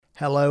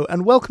Hello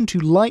and welcome to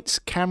Lights,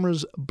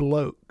 Cameras,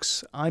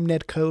 Blokes. I'm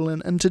Ned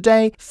Colin, and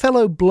today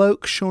fellow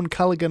bloke Sean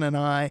Culligan and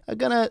I are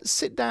gonna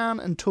sit down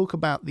and talk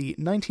about the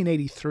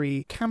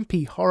 1983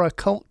 campy horror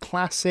cult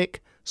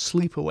classic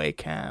Sleepaway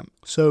Camp.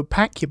 So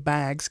pack your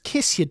bags,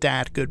 kiss your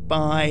dad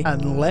goodbye,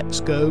 and let's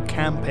go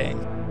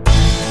camping.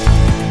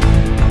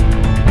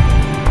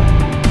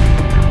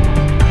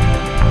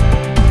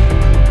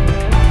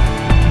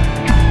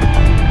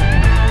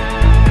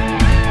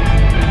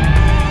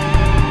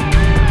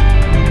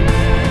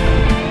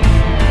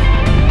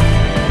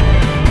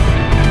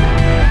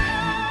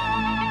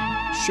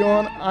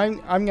 Sean, I'm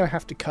going to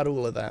have to cut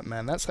all of that,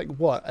 man. That's like,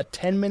 what, a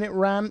 10-minute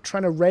rant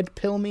trying to red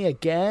pill me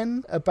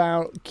again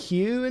about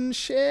Q and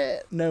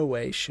shit? No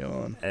way,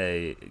 Sean.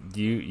 Hey,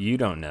 you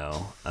don't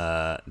know.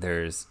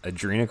 There's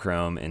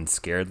adrenochrome in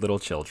Scared Little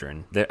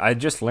Children. I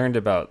just learned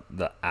about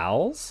the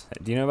owls.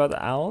 Do you know about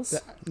the owls?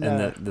 No.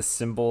 And the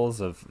symbols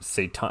of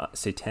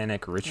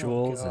satanic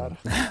rituals? Oh, God.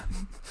 And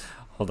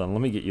hold on,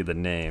 let me get you the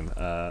name.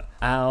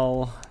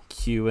 Owl,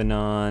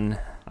 QAnon...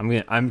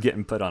 I'm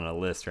getting put on a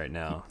list right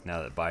now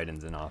that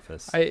Biden's in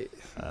office. I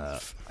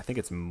think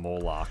it's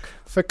Moloch.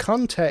 For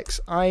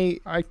context, I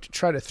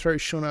try to throw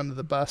Sean under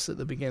the bus at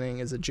the beginning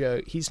as a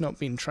joke. He's not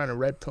been trying to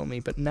red pill me,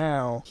 but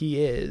now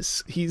he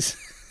is.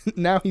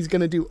 Now he's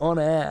going to do on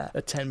air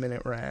a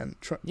 10-minute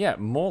rant. Yeah,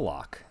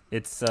 Moloch.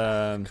 It's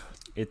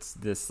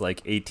this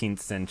like 18th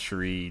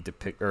century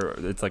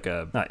it's like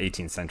a not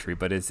 18th century,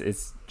 but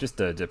it's just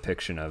a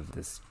depiction of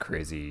this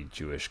crazy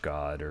Jewish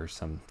god or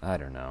some, I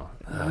don't know.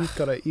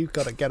 You've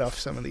got to get off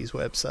some of these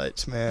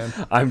websites, man.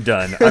 I'm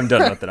done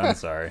with it. I'm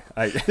sorry.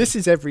 This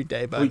is every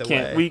day, by the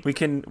way.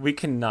 We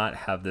cannot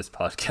have this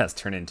podcast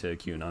turn into a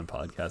QAnon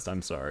podcast.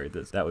 I'm sorry.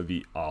 That would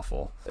be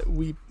awful.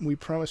 We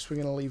promised we're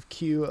going to leave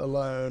Q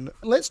alone.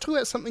 Let's talk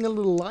about something a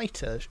little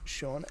lighter,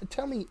 Sean.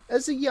 Tell me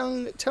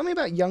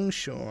about young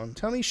Sean.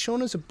 Tell me,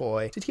 Sean as a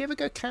boy, did he ever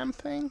go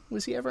camping?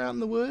 Was he ever out in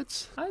the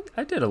woods?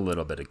 I did a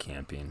little bit of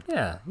camping.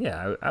 Yeah.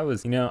 I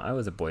was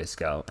a Boy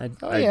Scout. I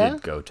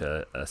did go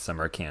to a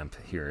summer camp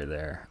here or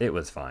there. It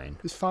was fine.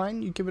 It was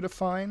fine? You give it a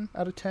fine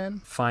out of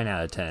 10? Fine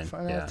out of 10.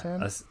 Fine out of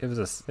 10? It was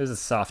a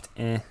soft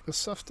eh. A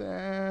soft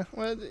eh.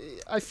 Well,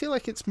 I feel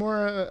like it's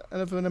more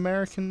of an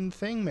American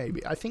thing,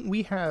 maybe. I think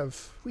we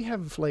have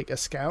like a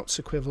Scouts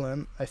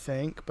equivalent, I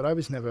think, but I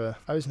was never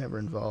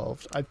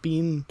involved. I've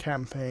been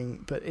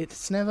camping, but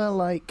it's never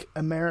like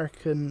American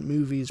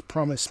movies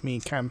promise me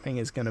camping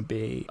is going to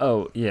be.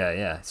 Oh,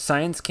 yeah.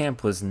 Science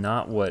camp was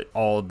not what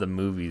all the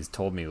movies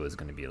told me it was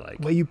going to be like.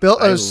 Where you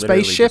built a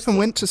spaceship and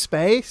went to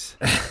space?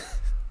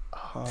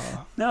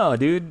 No,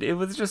 dude, it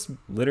was just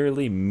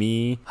literally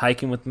me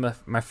hiking with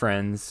my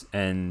friends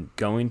and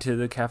going to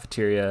the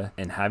cafeteria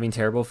and having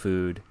terrible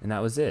food, and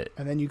that was it.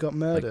 And then you got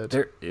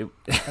murdered.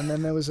 And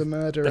then there was a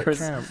murder at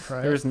camp,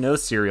 right? There was no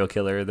serial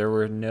killer. There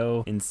were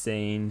no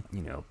insane,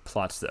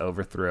 plots to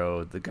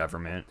overthrow the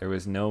government. There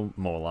was no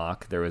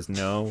Moloch. There was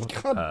no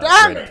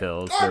red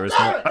pills. There was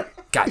no...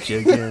 Gotcha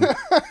again.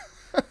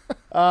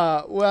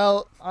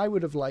 Well, I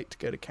would have liked to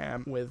go to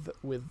camp with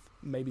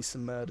maybe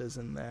some murders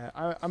in there.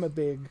 I'm a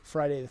big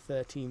Friday the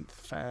 13th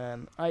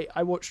fan.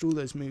 I watched all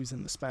those movies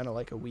in the span of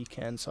like a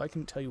weekend, so I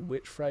couldn't tell you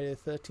which Friday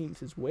the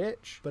 13th is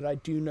which, but I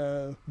do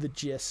know the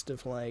gist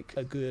of like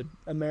a good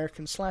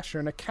American slasher,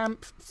 and a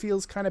camp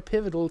feels kind of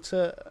pivotal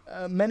to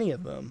many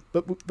of them.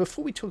 But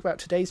before we talk about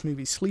today's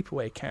movie,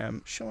 Sleepaway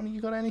Camp, Sean, you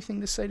got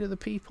anything to say to the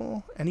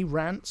people? Any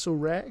rants or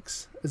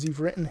recs, as you've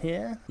written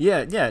here?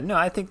 Yeah, no,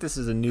 I think this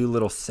is a new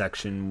little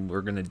section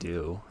we're going to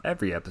do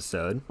every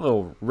episode. A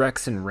little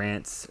recs and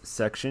rants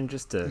section,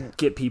 just to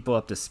get people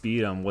up to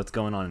speed on what's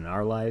going on in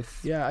our life.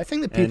 Yeah, I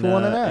think that people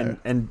want to know.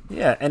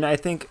 And I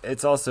think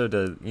it's also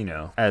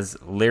to,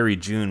 as Larry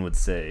June would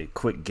say,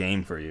 quick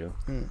game for you.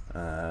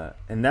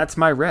 And that's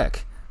my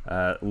rec.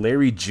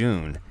 Larry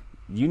June.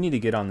 You need to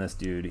get on this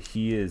dude.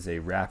 He is a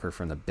rapper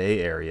from the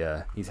Bay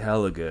Area. He's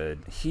hella good.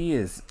 He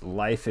is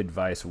life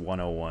advice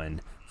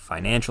 101.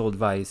 Financial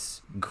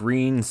advice,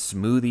 green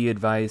smoothie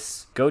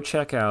advice. Go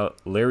check out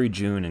Larry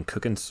June and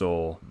Cookin'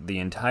 Soul. The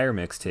entire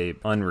mixtape,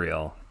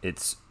 unreal.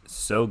 It's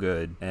so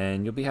good,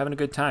 and you'll be having a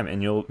good time,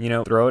 and you'll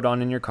throw it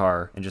on in your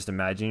car and just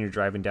imagine you're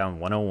driving down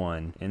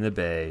 101 in the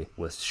Bay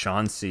with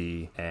Sean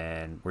C,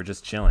 and we're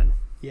just chilling.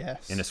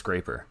 Yes. In a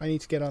scraper. I need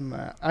to get on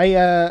that.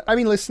 I've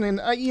been listening.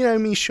 You know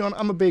me, Sean.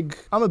 I'm a big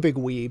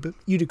weeb.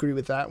 You'd agree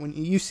with that. When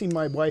you see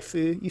my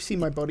waifu, you see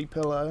my body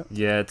pillow.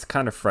 Yeah, it's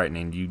kind of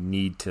frightening. You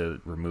need to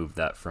remove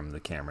that from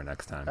the camera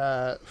next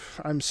time.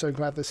 I'm so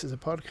glad this is a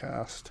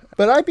podcast.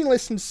 But I've been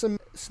listening to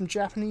some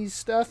Japanese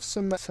stuff.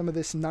 Some of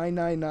this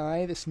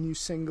 999, this new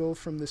single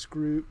from this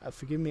group.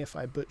 Forgive me if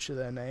I butcher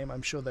their name.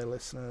 I'm sure they're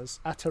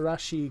listeners.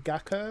 Atarashi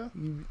Gakko.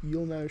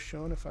 You'll know,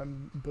 Sean, if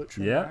I'm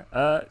butchering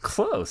that.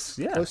 Close.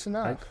 Yeah. Close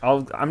enough.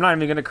 I'm not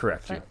even going to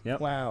correct you.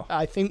 Yep. Wow.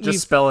 I think just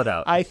spell it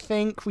out. I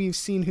think we've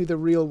seen who the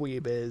real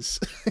weeb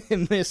is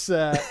in this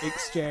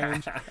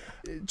exchange.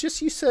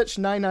 Just you search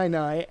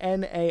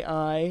 999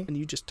 NAI and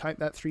you just type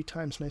that 3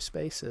 times, no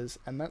spaces,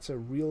 and that's a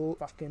real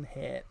fucking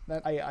hit.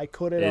 That I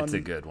caught it It's on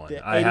a good one.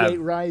 the I 88 have-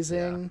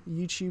 Rising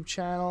YouTube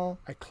channel.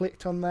 I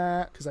clicked on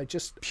that because I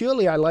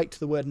liked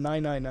the word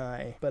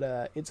 999,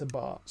 but it's a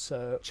bot,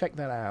 so check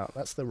that out.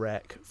 That's the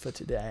rec for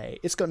today.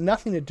 It's got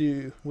nothing to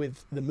do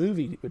with the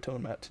movie we're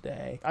talking about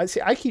today.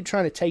 I keep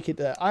trying to take it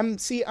to, I'm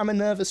a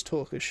nervous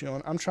talker,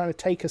 Sean. I'm trying to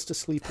take us to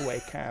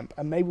sleepaway camp,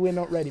 and maybe we're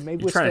not ready.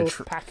 Maybe You're we're trying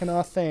still to packing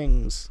our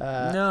things.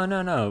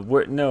 No.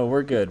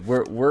 We're good.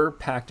 We're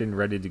packed and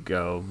ready to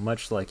go,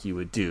 much like you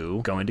would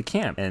do going to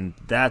camp, and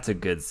that's a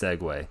good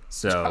segue.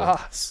 So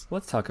Us.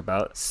 let's talk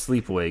about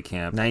Sleepaway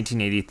Camp,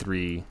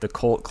 1983, the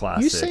cult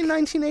classic. You say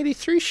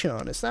 1983,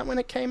 Sean? Is that when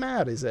it came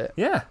out? Is it?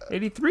 Yeah,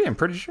 83. I'm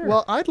pretty sure.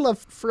 Well, I'd love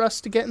for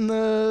us to get in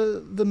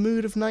the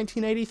mood of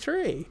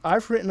 1983.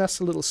 I've written us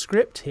a little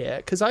script here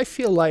because I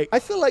feel like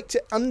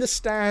to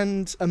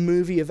understand a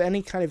movie of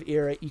any kind of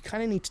era, you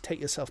kind of need to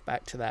take yourself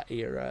back to that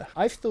era.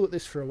 I've thought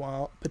this for a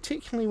while,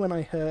 particularly when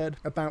I heard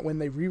about when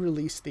they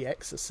re-released The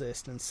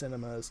Exorcist in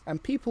cinemas,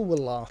 and people were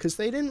laughing because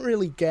they didn't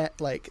really get,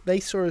 like, they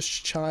saw a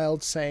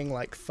child saying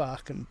like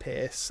fuck and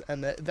piss,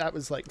 and that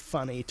was like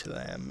funny to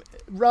them,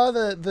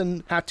 rather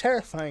than how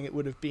terrifying it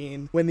would have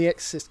been when The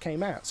Exorcist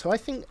came out. So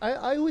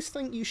I always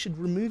think you should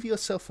remove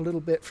yourself a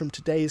little bit from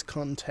today's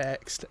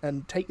context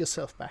and take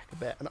yourself back a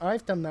bit, and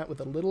I've done that with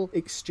a little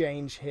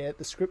exchange here.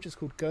 The script is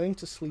called Going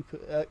to See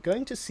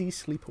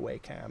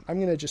Sleepaway Camp. I'm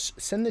going to just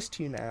send this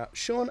to you now.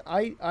 Sean,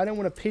 I don't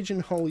want to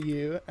pigeonhole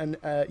you, and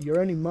you're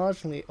only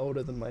marginally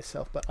older than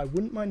myself, but I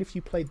wouldn't mind if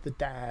you played the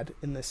dad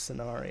in this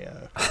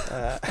scenario.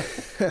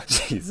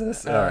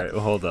 Jesus. All right,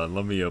 well, hold on.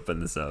 Let me open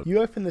this up.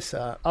 You open this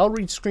up. I'll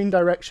read screen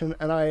direction,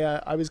 and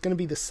I was going to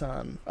be the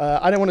son.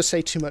 I don't want to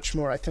say too much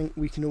more. I think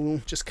we can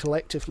all just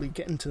collectively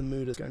get into the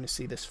mood of going to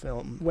see this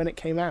film when it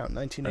came out in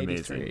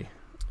 1983. Amazing.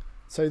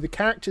 So the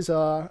characters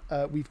are,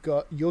 we've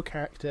got your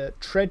character,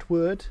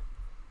 Treadwood,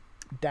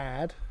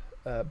 dad,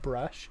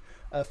 Brush,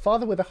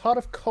 father with a heart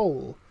of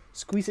coal.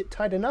 Squeeze it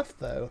tight enough,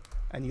 though,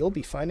 and you'll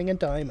be finding a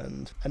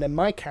diamond. And then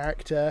my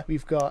character,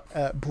 we've got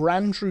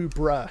Brandrew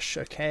Brush,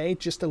 okay?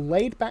 Just a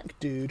laid-back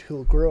dude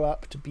who'll grow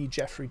up to be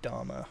Jeffrey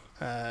Dahmer.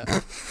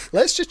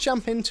 Let's just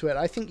jump into it.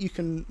 I think you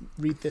can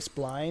read this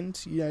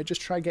blind.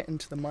 Just try get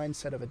into the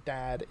mindset of a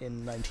dad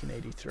in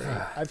 1983.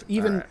 I've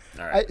even...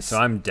 All right. So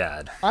I'm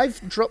dad.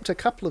 I've dropped a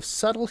couple of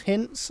subtle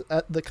hints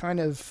at the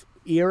kind of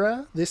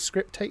era this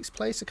script takes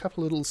place, a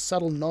couple of little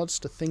subtle nods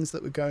to things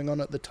that were going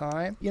on at the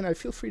time.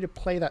 Feel free to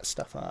play that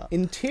stuff up.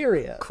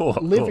 Interior,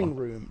 living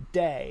room,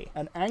 day.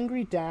 An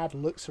angry dad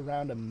looks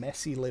around a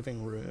messy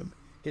living room.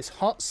 His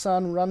hot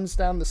son runs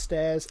down the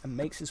stairs and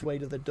makes his way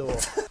to the door.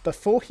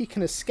 Before he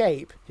can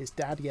escape, his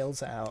dad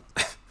yells out.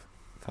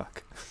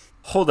 Fuck.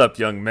 Hold up,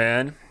 young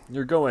man.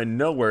 You're going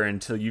nowhere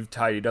until you've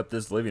tidied up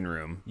this living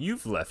room.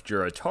 You've left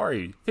your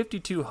Atari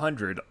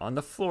 5200 on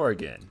the floor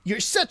again. You're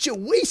such a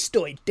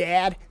wastoid,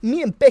 Dad.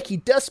 Me and Becky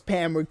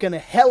Dustpan were gonna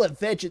hella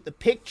veg at the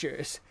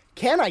pictures.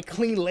 Can I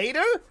clean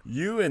later?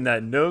 You and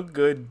that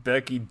no-good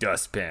Becky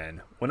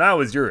Dustpan. When I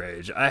was your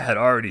age, I had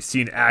already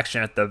seen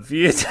action at the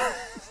Vietnam...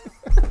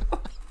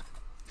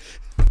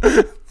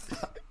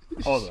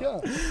 Hold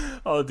on.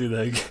 I'll do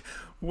that again.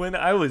 When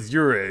I was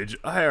your age,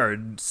 I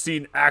had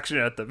seen action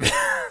at the...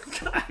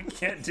 I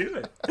can't do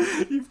it.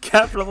 You've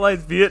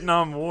capitalized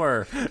Vietnam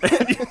War.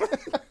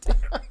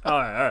 All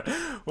right.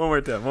 One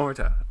more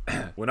time.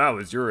 When I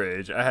was your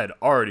age, I had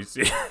already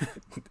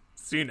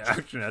seen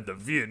action at the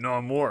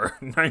Vietnam War,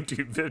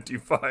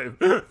 1955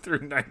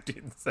 through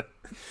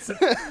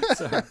 1970.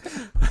 Sorry.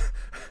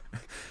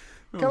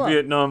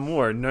 Vietnam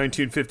War,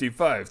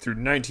 1955 through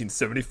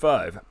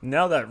 1975.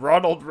 Now that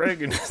Ronald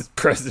Reagan is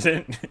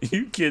president,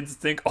 you kids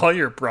think all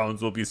your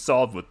problems will be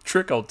solved with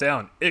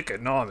trickle-down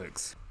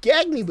economics.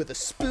 Gag me with a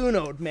spoon,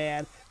 old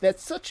man.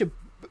 It's such a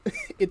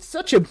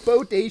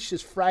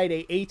bodacious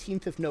Friday,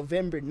 18th of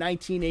November,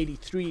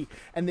 1983,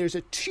 and there's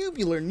a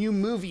tubular new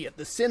movie at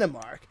the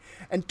Cinemark.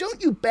 And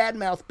don't you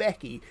badmouth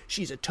Becky.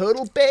 She's a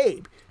total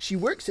babe. She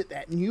works at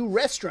that new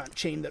restaurant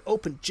chain that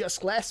opened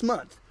just last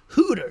month,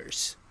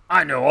 Hooters.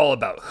 I know all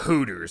about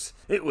Hooters.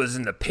 It was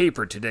in the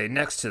paper today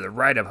next to the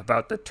write-up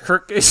about the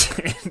Turkish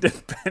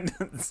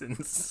independence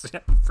in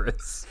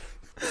Cyprus.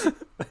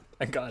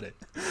 I got it.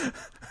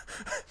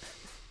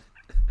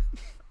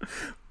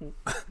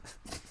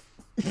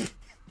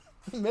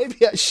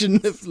 Maybe I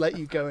shouldn't have let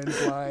you go in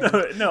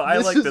blind. No, I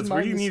like this.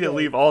 We need to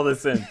leave all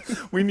this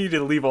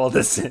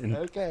in.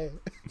 Okay.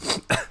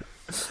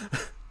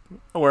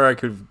 Or I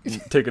could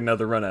take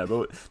another run at it,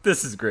 but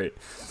this is great.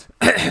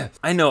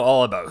 I know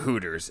all about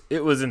Hooters.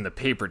 It was in the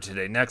paper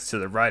today next to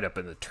the write-up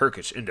in the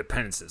Turkish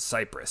independence in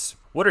Cyprus.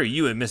 What are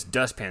you and Miss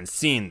Dustpan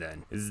seeing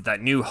then? Is it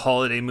that new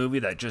holiday movie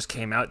that just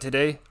came out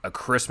today? A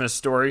Christmas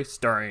Story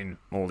starring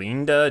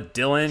Melinda,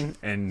 Dillon,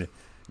 and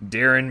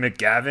Darren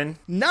McGavin?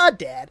 Nah,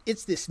 Dad.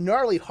 It's this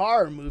gnarly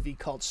horror movie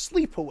called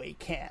Sleepaway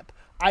Camp.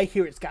 I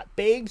hear it's got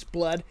babes,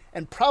 blood,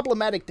 and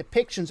problematic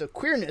depictions of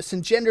queerness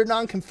and gender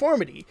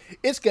nonconformity.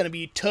 It's gonna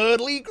be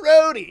totally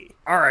grody.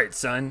 All right,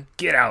 son,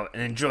 get out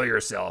and enjoy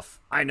yourself.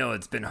 I know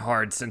it's been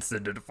hard since the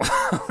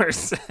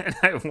divorce, and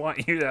I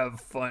want you to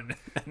have fun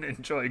and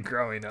enjoy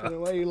growing up. The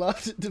way you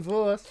laughed at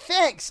divorce.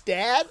 Thanks,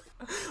 Dad.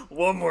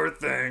 One more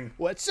thing.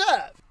 What's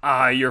up?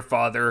 I, your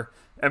father,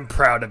 am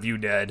proud of you,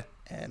 Ned.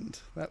 And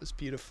that was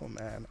beautiful,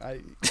 man.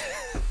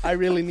 I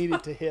really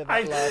needed to hear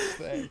that last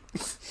thing.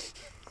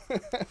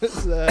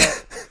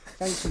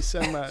 Thank you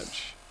so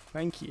much.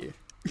 Thank you.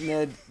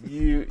 Ned,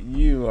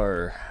 you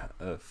are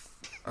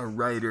a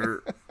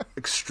writer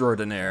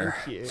extraordinaire.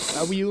 Thank you.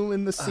 Are we all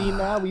in the scene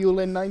now? Are we all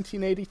in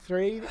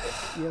 1983?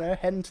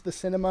 Heading to the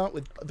cinema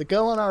with the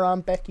girl on our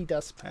arm, Becky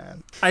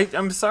Dustpan.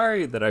 I'm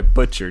sorry that I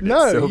butchered it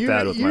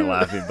bad with my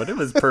laughing, but it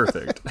was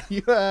perfect.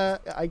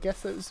 I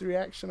guess that was the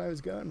reaction I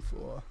was going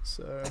for.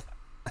 So,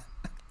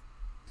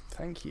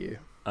 thank you.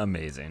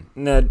 Amazing.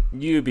 Ned,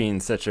 you being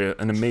such an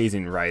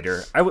amazing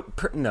writer,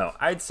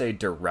 I'd say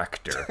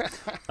director.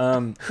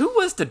 Who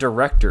was the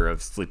director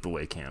of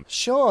Sleepaway Camp?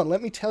 Sean,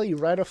 let me tell you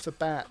right off the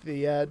bat,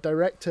 the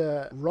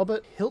director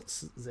Robert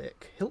Hiltzik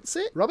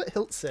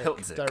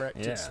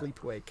directed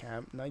Sleepaway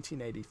Camp,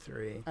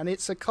 1983, and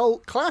it's a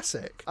cult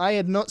classic. I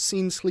had not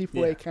seen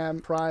Sleepaway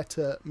Camp prior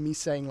to me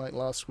saying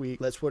last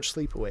week, let's watch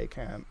Sleepaway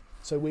Camp.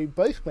 So we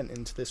both went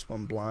into this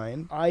one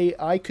blind.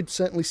 I could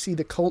certainly see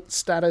the cult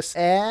status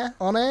air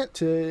on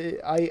it.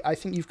 I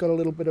think you've got a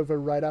little bit of a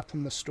write-up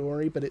on the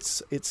story, but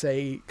it's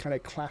a kind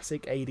of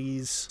classic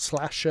 80s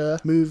slasher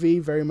movie,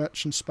 very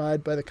much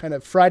inspired by the kind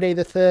of Friday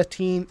the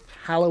 13th,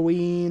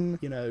 Halloween,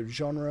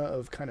 genre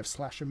of kind of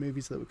slasher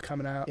movies that were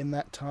coming out in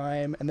that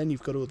time. And then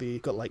you've got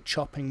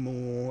Chopping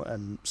Mall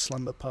and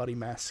Slumber Party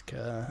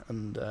Massacre,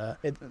 and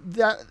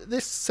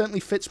this certainly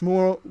fits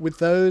more with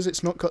those.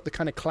 It's not got the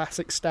kind of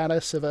classic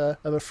status of a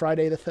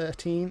Friday the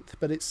 13th,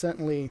 but it's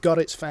certainly got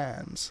its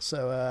fans.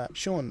 So,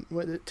 Sean,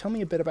 tell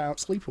me a bit about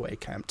Sleepaway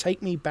Camp.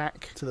 Take me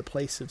back to the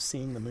place of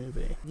seeing the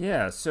movie.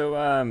 Yeah,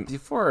 so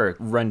before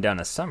I run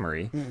down a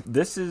summary,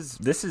 this is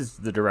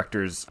the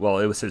director's, it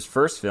was his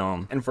first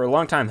film, and for a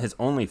long time his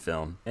only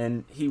film,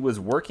 and he was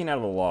working at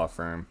a law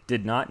firm,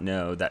 did not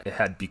know that it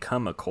had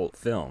become a cult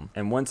film,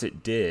 and once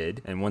it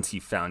did, and once he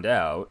found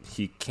out,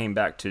 he came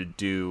back to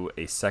do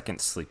a second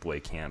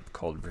Sleepaway Camp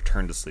called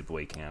Return to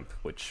Sleepaway Camp,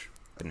 which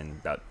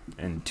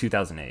in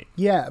 2008.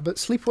 Yeah, but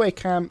Sleepaway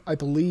Camp, I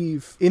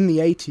believe, in the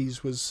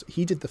 80s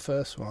he did the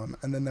first one,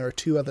 and then there are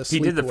two other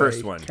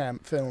Sleepaway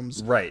Camp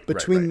films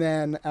between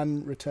then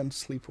and Return to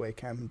Sleepaway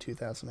Camp in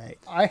 2008.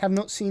 I have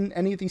not seen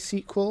any of these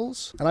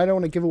sequels, and I don't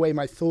want to give away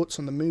my thoughts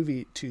on the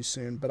movie too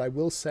soon, but I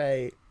will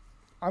say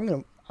I'm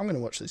going to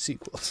watch the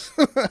sequels.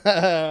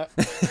 But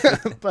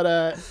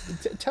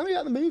tell me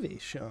about the movie,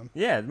 Sean.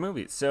 Yeah, the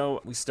movie.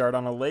 So we start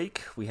on a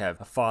lake. We have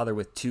a father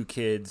with two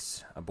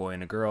kids, a boy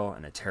and a girl,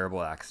 and a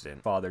terrible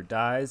accident. Father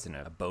dies in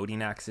a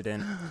boating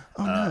accident.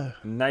 Oh, no.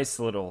 Nice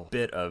little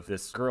bit of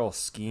this girl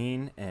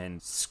skiing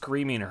and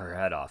screaming her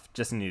head off.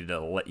 Just needed to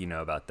let you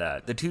know about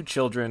that. The two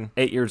children,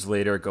 8 years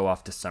later, go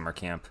off to summer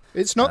camp.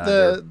 It's not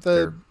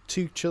the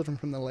two children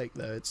from the lake,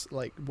 though. It's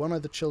one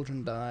of the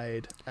children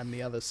died and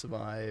the other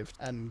survived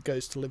and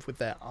goes to live with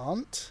their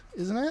aunt,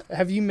 isn't it?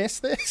 Have you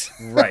missed this?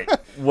 Right.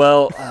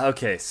 Well,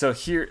 okay. So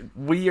here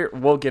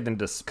we'll get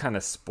into kind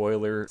of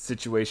spoiler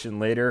situation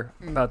later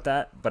about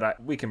that,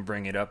 but we can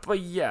bring it up. But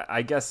yeah,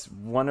 I guess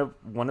one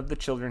of the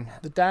children,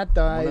 the dad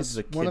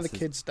dies, one of the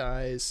kids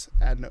dies,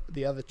 and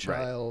the other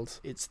child,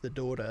 it's the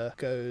daughter,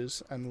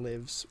 goes and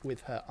lives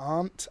with her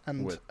aunt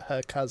and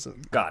her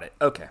cousin. Got it.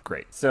 Okay,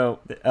 great. So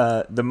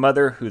the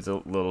mother, who's a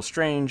little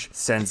strange,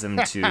 sends him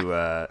to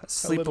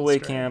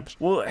Sleepaway Camp.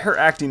 Well, her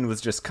acting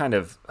was just kind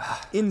of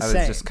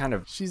insane.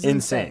 She's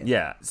insane.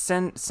 Yeah.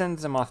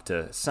 Sends them off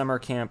to summer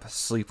camp,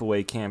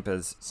 Sleepaway Camp,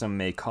 as some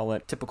may call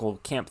it. Typical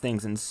camp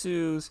things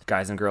ensues.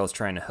 Guys and girls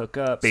trying to hook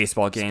up.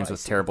 Baseball games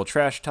with terrible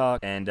trash talk.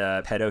 And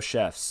pedo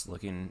chefs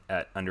looking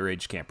at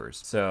underage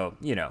campers. So,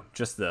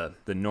 just the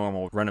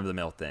normal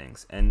run-of-the-mill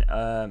things. And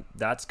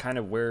that's kind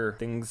of where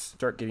things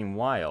start getting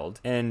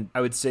wild. And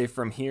I would say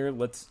from here,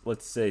 let's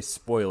say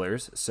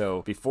spoilers.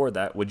 So before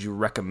that, would you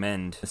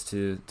recommend this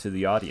to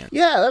the audience?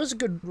 Yeah, that was a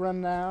good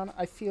rundown.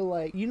 I feel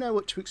like you know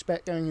what to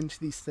expect going into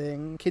these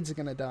things. Kids are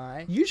gonna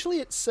die. Usually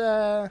it's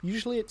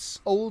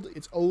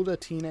older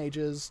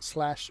teenagers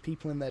 /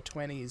 people in their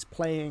 20s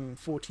playing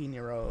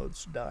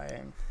 14-year-olds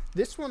dying.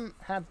 This one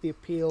had the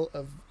appeal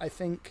of, I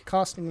think,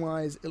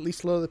 casting-wise, at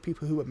least a lot of the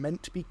people who were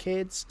meant to be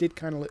kids did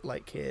kind of look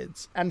like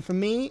kids. And for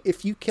me,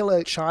 if you kill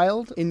a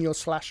child in your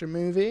slasher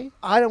movie,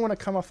 I don't want to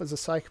come off as a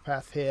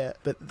psychopath here,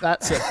 but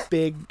that's a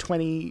big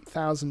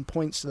 20,000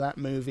 points to that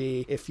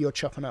movie if you're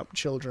chopping up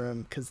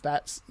children, because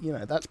that's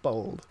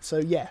bold. So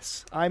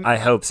yes, I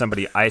hope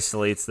somebody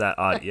isolates that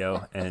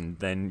audio and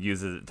then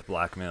uses it to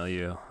blackmail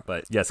you.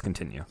 But yes,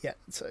 continue. Yeah,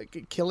 so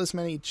kill as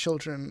many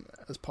children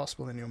as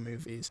possible in your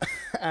movies.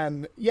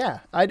 And yeah,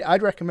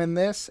 I'd recommend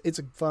this. It's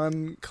a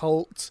fun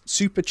cult,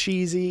 super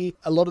cheesy,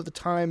 a lot of the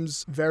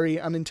times very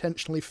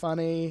unintentionally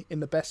funny in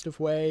the best of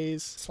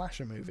ways.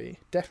 Slasher movie.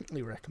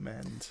 Definitely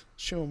recommend.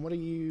 Sean, what do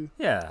you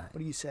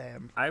say?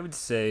 I would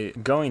say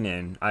going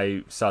in,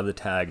 I saw the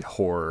tag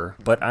horror,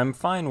 but I'm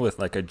fine with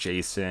like a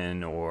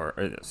Jason or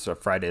so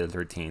Friday the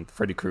 13th,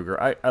 Freddy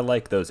Krueger. I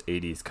like those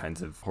 80s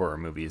kinds of horror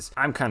movies.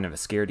 I'm kind of a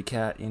scaredy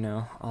cat, you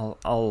know.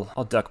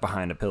 I'll duck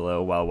behind a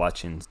pillow while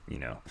watching, you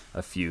know,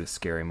 a few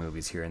scary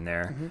movies here and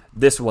there. Mm-hmm.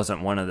 This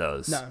wasn't one of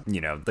those. No.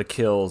 You know, the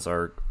kills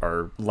are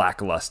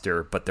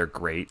lackluster, but they're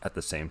great at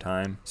the same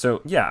time.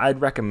 So yeah,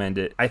 I'd recommend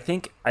it. I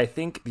think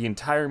the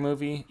entire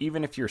movie,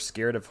 even if you're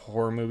scared of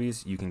horror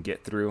movies, you can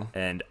get through,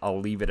 and I'll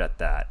leave it at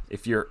that.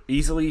 If you're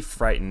easily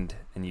frightened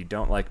and you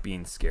don't like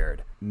being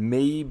scared,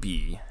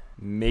 maybe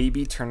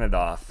turn it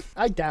off.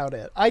 I doubt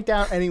it. I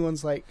doubt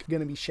anyone's like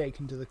going to be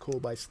shaken to the core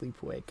by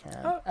Sleepaway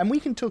Camp. And we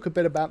can talk a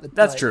bit about the.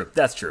 That's true.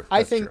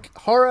 I think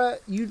horror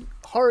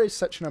is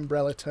such an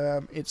umbrella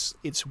term.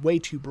 It's way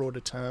too broad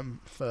a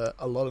term for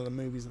a lot of the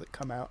movies that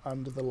come out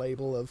under the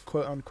label of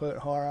quote unquote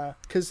horror.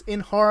 Because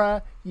in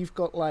horror, you've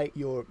got like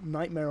your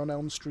Nightmare on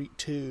Elm Street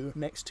 2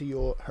 next to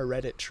your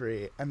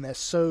Hereditary, and they're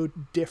so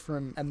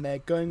different, and they're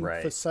going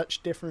for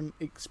such different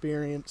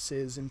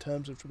experiences in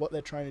terms of what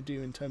they're trying to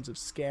do in terms of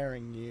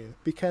scaring you.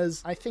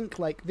 Because I think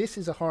like this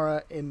is a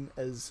horror in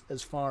as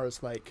far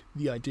as like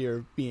the idea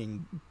of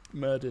being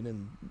murdered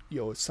in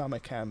your summer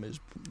camp is,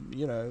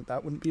 you know,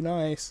 that wouldn't be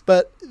nice.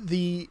 But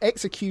the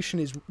execution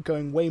is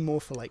going way more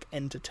for like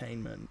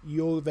entertainment.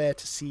 You're there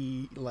to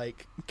see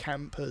like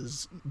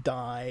campers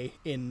die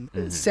in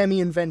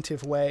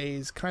semi-inventive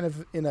ways, kind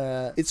of in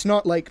a, it's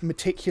not like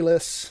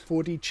meticulous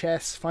 4D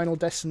chess Final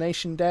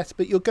Destination death,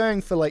 but you're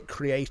going for like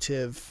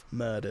creative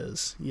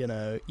murders. You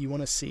know, you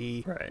want to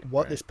see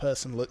what this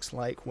person looks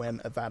like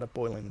when a vat of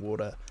boiling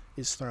water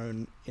is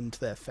thrown into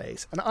their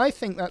face. And I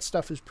think that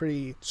stuff is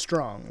pretty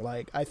strong.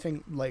 Like, I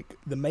think, like,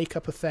 the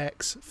makeup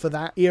effects for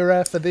that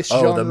era, for this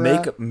genre... Oh,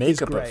 the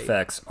makeup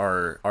effects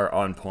are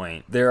on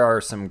point. There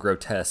are some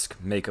grotesque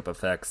makeup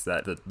effects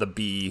that the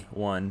bee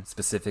one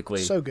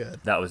specifically... So good.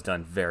 That was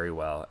done very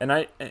well. And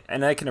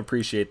I can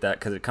appreciate that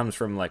because it comes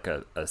from, like,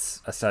 a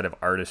side of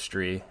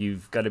artistry.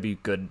 You've got to be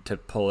good to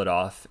pull it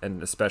off,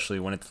 and especially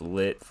when it's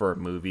lit for a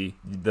movie.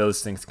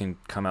 Those things can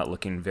come out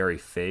looking very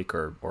fake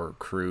or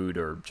crude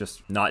or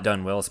just not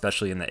done well,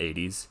 especially in the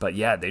 80s. But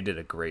yeah, they did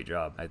a great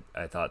job.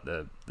 I thought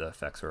the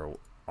effects were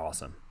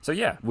awesome. So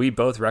yeah, we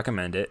both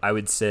recommend it. I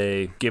would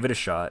say give it a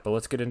shot, but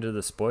let's get into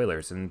the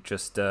spoilers and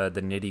just the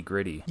nitty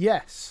gritty.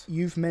 Yes,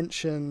 you've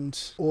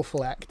mentioned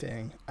awful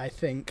acting. I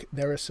think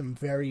there are some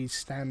very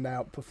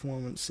standout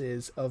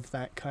performances of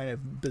that kind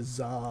of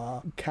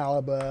bizarre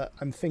caliber.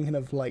 I'm thinking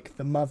of like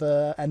the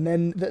mother, and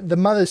then the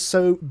mother's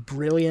so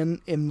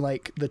brilliant in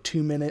like the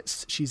 2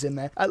 minutes she's in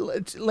there.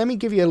 Let me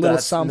give you a little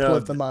sample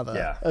of the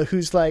mother,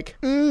 who's like,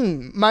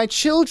 my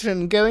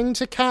children going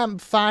to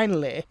camp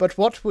finally, but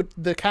what would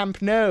the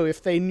camp know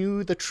if they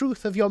knew the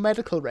truth of your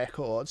medical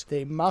records?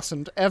 They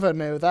mustn't ever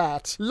know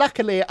that.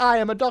 Luckily, I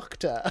am a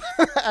doctor,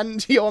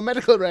 and your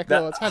medical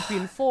records have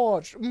been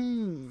forged.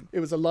 It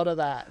was a lot of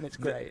that, and it's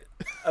great.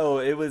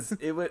 It was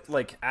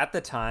like at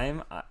the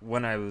time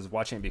when I was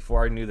watching it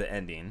before I knew the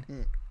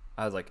ending.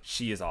 I was like,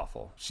 she is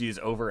awful. She is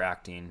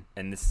overacting,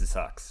 and this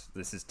sucks.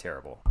 This is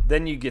terrible.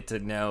 Then you get to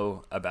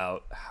know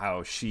about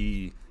how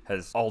she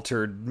has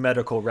altered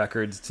medical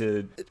records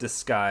to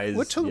disguise.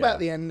 We'll talk about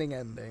the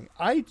ending.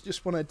 I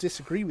just want to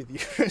disagree with you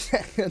for a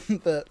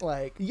second that,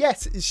 like,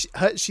 yes,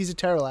 she's a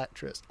terrible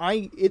actress.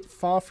 It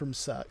far from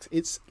sucks.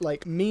 It's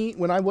like me,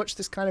 when I watch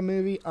this kind of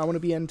movie, I want to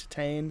be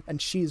entertained,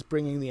 and she's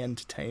bringing the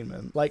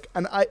entertainment. Like,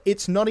 and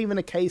it's not even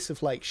a case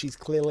of, like, she's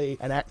clearly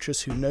an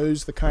actress who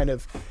knows the kind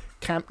of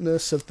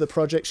campness of the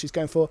project she's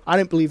going for. I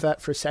don't believe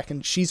that for a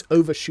second. She's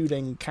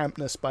overshooting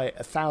campness by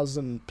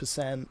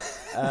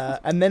 1,000%.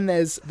 And then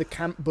there's the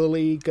camp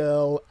bully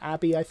girl,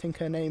 Abby, I think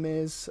her name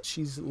is.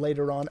 She's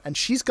later on, and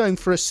she's going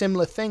for a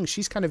similar thing.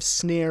 She's kind of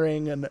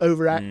sneering and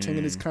overacting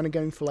and is kind of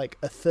going for like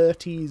a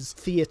 30s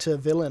theater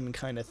villain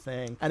kind of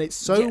thing. And it's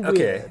so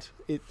weird.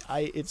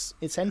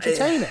 It's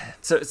entertaining.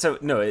 So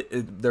no,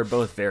 they're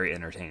both very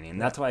entertaining.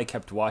 That's why I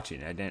kept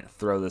watching. I didn't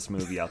throw this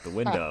movie out the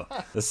window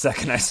the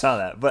second I saw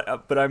that.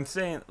 But I'm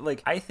saying,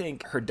 like, I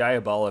think her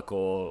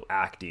diabolical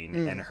acting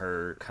and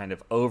her kind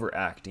of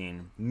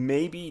overacting,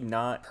 maybe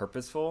not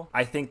purposeful.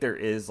 I think there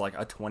is like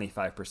a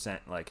 25%.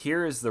 Like,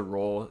 here is the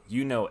role.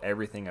 You know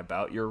everything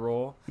about your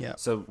role. Yeah.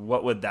 So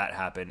what would that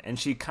happen? And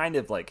she kind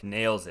of like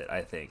nails it,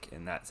 I think,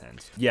 in that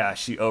sense. Yeah,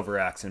 she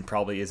overacts and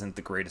probably isn't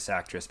the greatest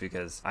actress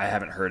because I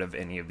haven't heard of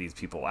any of these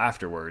people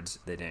afterwards.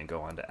 They didn't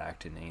go on to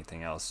act in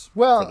anything else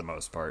for the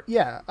most part.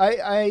 Yeah,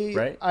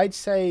 I'd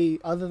say,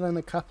 other than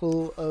a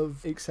couple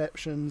of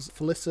exceptions,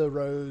 Felissa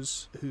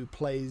Rose, who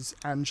plays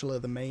Angela,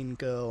 the main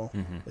girl,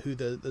 who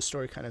the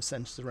story kind of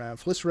centers around.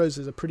 Felissa Rose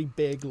is a pretty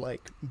big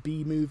like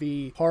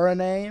B-movie horror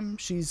name.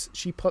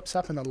 She pops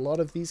up in a lot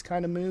of these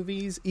kind of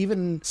movies.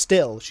 Even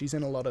still, she's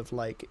in a lot of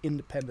like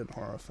independent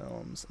horror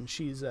films, and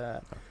she's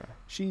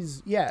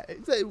She's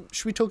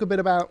should we talk a bit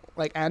about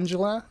like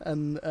Angela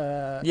and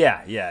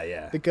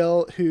Yeah. the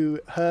girl who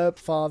her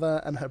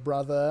father and her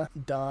brother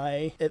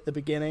die at the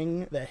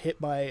beginning? They're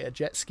hit by a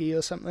jet ski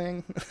or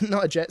something.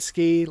 Not a jet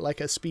ski, like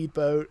a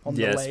speedboat on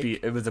the lake.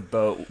 It was a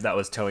boat that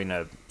was towing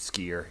a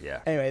skier. Yeah.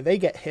 Anyway, they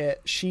get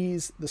hit.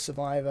 She's the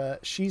survivor.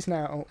 She's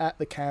now at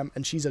the camp,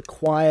 and she's a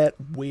quiet,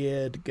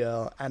 weird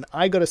girl. And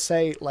I gotta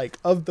say, like,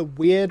 of the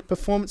weird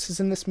performances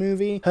in this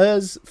movie,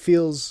 hers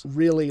feels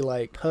really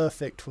like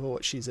perfect for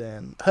what she's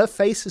in. Her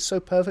face is so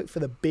perfect for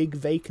the big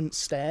vacant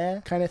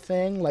stare kind of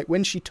thing. Like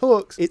when she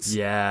talks, it's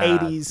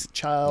 80s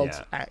child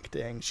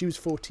acting. She was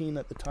 14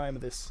 at the time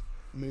of this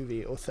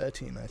movie, or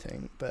 13 I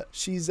think, but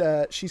she's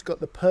got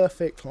the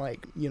perfect,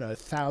 like, you know,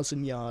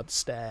 1,000-yard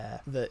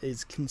stare that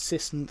is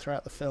consistent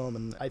throughout the film,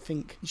 and I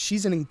think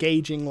she's an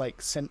engaging,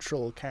 like,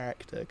 central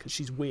character because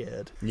she's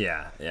weird.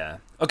 Yeah.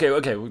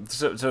 Okay.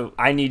 So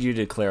I need you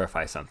to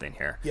clarify something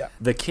here. Yeah.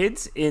 The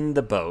kids in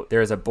the boat,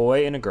 there's a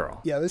boy and a girl.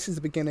 Yeah, this is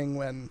the beginning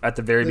when at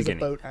the very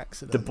beginning, a boat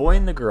accident. The boy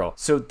and the girl.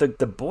 So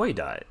the boy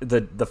died.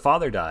 The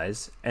father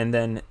dies, and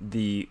then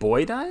the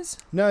boy dies.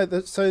 No,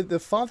 so the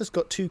father's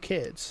got 2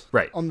 kids.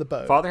 Right. On the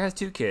boat. Father has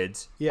 2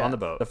 kids. Yeah. On the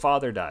boat. The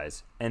father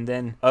dies, and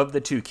then of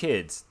the 2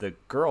 kids, the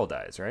girl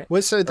dies. Right.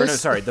 Well, so this. Or no,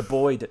 sorry, the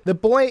boy. The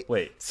boy.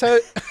 Wait. So,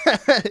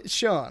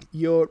 Sean,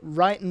 you're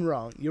right and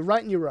wrong. You're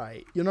right and you're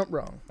right. You're not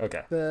wrong.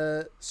 Okay.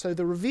 So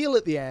the reveal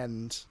at the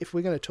end, if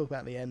we're going to talk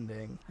about the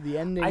ending.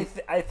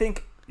 I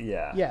think.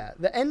 Yeah. Yeah,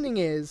 the ending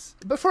is...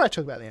 Before I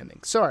talk about the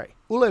ending, sorry,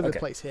 all over the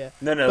place here.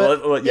 No,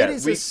 but yeah. It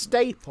is a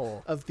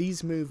staple of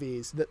these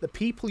movies that the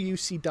people you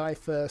see die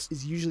first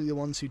is usually the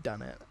ones who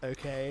done it,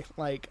 okay?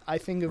 Like, I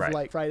think of,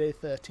 like, Friday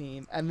the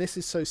 13th, and this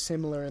is so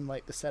similar in,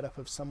 like, the setup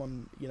of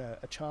someone, you know,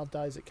 a child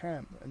dies at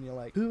camp, and you're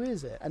like, who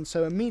is it? And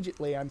so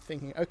immediately I'm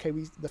thinking, okay,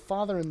 the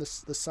father and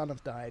the son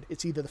have died.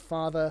 It's either the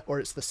father or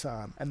it's the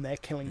son, and they're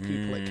killing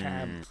people at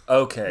camp.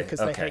 Okay. Because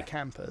they hate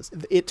campers.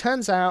 It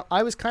turns out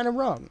I was kind of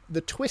wrong.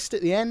 The twist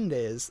at the end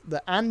is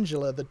that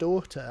Angela, the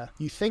daughter,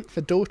 you think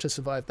the daughter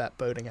survived that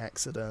boating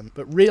accident,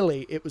 but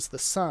really it was the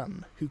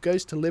son who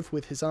goes to live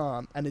with his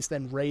aunt and is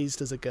then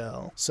raised as a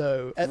girl.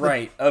 So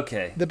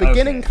the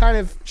beginning kind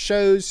of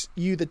shows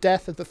you the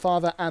death of the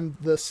father and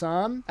the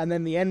son, and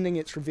then the ending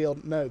it's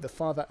revealed, no, the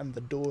father and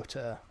the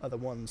daughter are the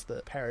ones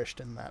that perished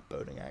in that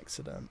boating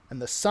accident,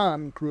 and the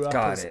son grew up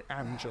as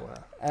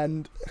Angela.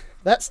 And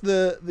that's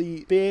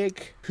the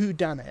big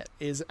whodunit,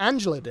 is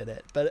Angela did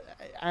it, but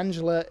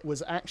Angela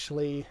was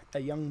actually a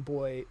young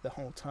boy the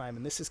whole time,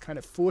 and this is kind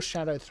of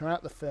foreshadowed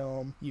throughout the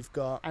film. You've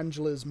got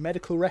Angela's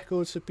medical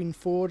records have been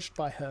forged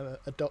by her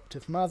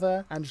adoptive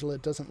mother. Angela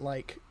doesn't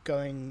like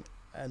going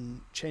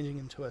and changing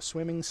into her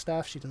swimming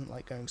stuff. She doesn't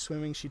like going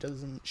swimming. She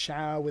doesn't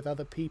shower with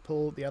other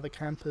people, the other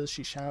campers.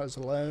 She showers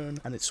alone,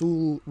 and it's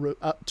all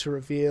up to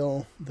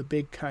reveal the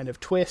big kind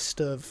of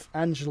twist of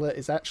Angela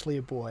is actually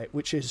a boy,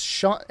 which is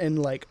shot in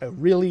like a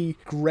really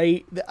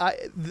great...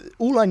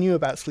 all I knew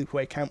about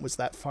Sleepaway Camp was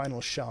that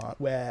final shot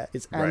where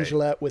it's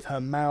Angela with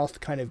her mouth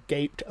kind of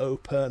gaped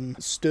open,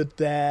 stood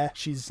there,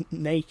 she's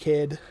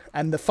naked,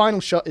 and the final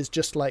shot is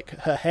just like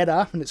her head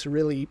up, and it's a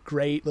really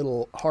great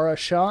little horror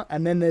shot.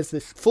 And then there's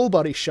this full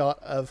body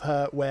shot of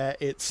her where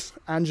it's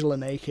Angela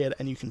naked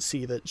and you can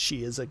see that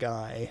she is a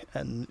guy,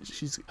 and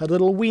her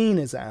little ween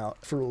is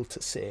out for all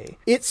to see.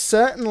 It's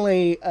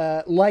certainly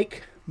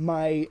like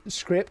my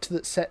script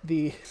that set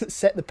the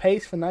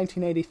pace for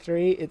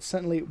 1983. It's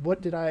certainly,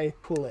 what did I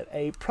call it?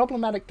 A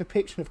problematic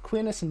depiction of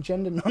queerness and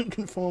gender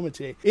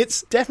nonconformity.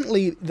 It's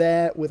definitely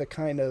there with a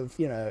kind of,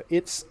 you know,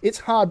 it's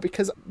hard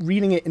because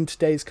reading it in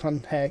today's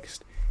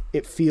context,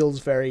 it feels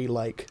very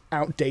like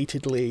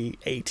outdatedly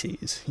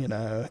 80s, you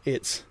know.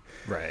 It's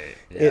right.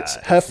 Yeah, it's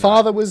her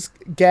father was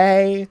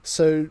gay,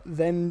 so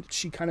then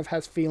she kind of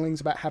has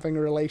feelings about having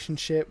a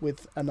relationship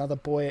with another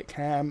boy at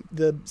camp.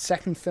 The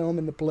second film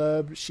in the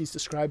blurb, she's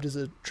described as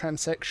a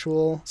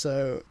transsexual.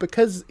 So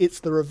because it's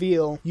the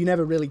reveal, you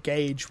never really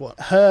gauge what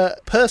her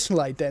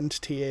personal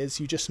identity is.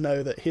 You just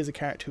know that here's a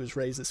character who was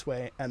raised this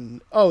way,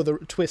 and the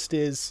twist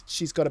is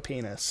she's got a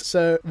penis.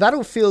 So that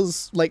all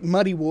feels like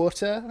muddy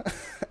water.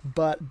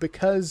 But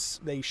because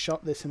they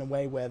shot this in a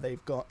way where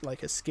they've got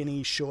like a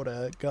skinny,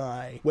 shorter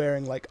guy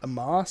wearing like a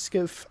mask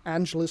of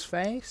Angela's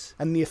face,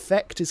 and the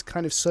effect is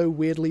kind of so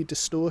weirdly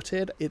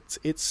distorted,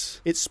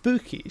 it's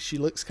spooky. She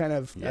looks kind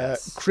of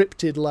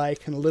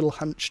cryptid-like and a little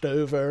hunched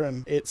over,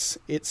 and it's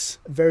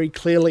very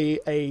clearly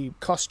a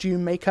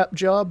costume makeup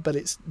job, but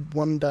it's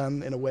one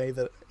done in a way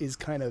that is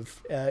kind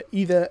of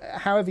either,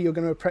 however you're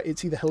going to approach,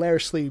 it's either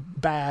hilariously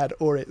bad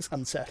or it's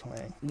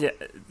unsettling. Yeah,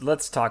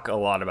 let's talk a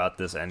lot about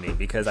this ending,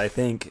 because I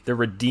think the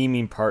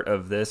redeeming part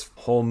of this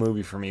whole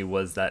movie for me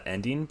was that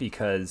ending,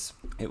 because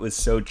it was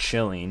so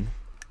chilling,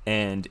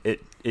 and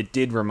it it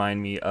did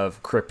remind me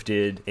of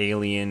cryptid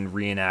alien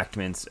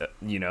reenactments,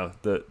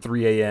 the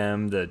 3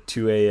 a.m., the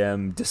 2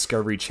 a.m.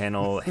 Discovery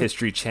Channel,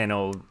 History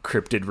Channel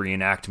cryptid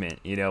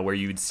reenactment, where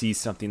you would see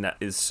something that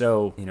is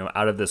so,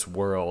 out of this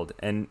world.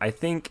 And I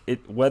think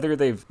whether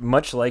they've,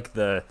 much like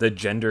the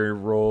gender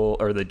role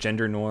or the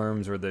gender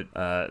norms or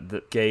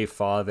the gay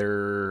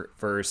father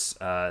versus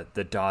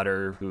the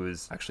daughter who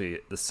is actually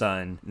the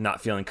son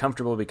not feeling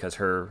comfortable because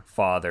her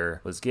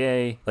father was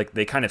gay, like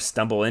they kind of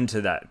stumble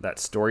into that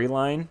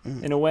storyline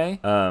in a way,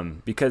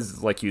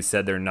 because like you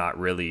said, they're not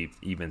really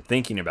even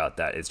thinking about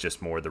that. It's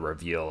just more the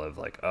reveal of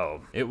like,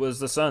 oh, it was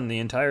the son the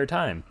entire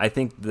time. I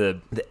think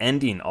the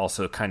ending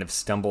also kind of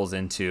stumbles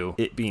into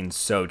it being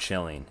so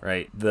chilling,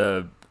 right?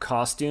 The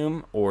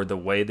costume or the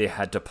way they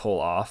had to pull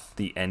off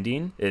the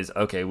ending is,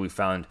 okay, we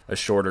found a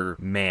shorter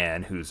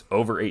man who's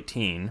over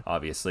 18,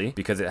 obviously,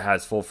 because it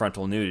has full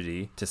frontal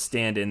nudity, to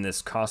stand in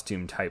this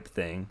costume type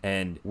thing,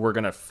 and we're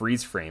gonna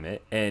freeze frame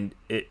it, and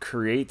it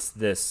creates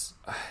this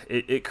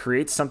it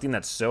creates something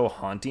that's so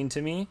haunting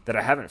to me that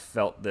I haven't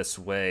felt this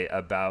way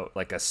about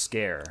like a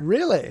scare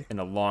really in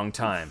a long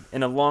time.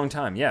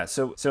 Yeah.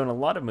 So in a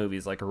lot of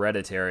movies like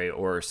Hereditary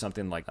or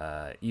something like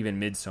even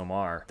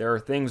Midsommar, there are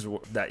things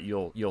that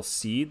you'll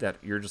see that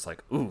you're just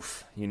like,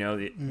 oof,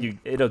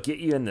 it'll get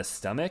you in the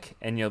stomach,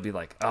 and you'll be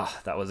like, oh,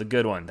 that was a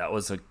good one, that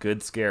was a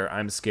good scare,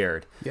 I'm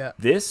scared. Yeah.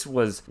 This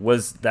was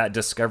that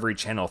Discovery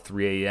Channel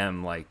 3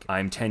 a.m. like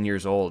I'm 10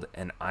 years old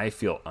and I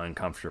feel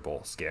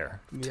uncomfortable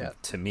scare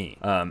to me.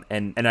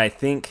 And I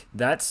think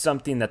that's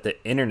something that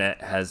the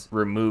internet has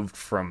removed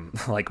from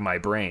like my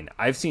brain.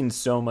 I've seen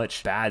so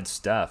much bad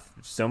stuff,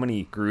 so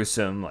many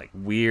gruesome, like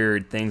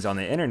weird things on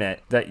the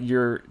internet that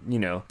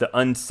the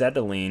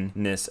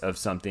unsettlingness of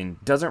something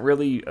doesn't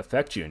really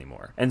affect you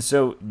anymore. And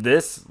so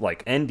this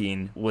like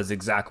ending was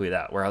exactly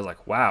that, where I was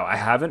like, wow, I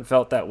haven't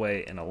felt that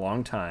way in a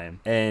long time.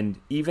 And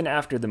even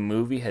after the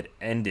movie had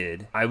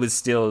ended, I was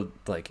still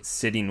like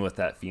sitting with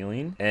that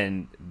feeling.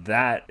 And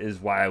that is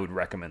why I would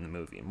recommend the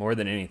movie more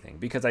than anything,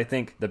 because I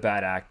think the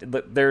bad act,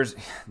 there's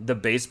the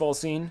baseball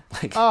scene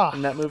like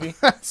in that movie.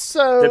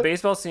 So the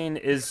baseball scene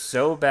is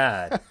so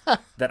bad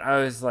that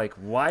I was like,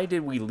 why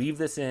did we leave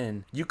this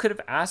in? You could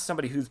have asked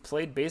somebody who's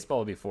played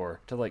baseball before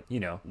to like,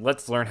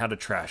 let's learn how to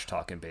trash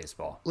talk in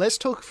baseball. Let's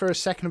talk for a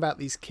second about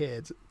these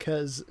kids,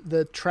 because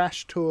the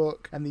trash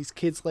talk and these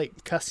kids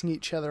like cussing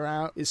each other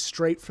out is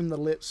straight from the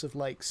lips of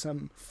like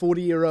some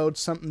 40-year-old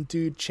something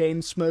dude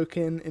chain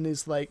smoking in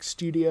his like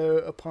studio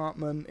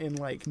apartment in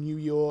like New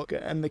York,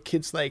 and the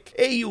kid's like,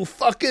 hey, you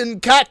fucking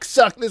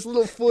cocksuck, this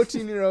little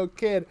 14-year-old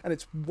kid. And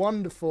it's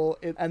wonderful.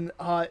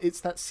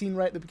 It's that scene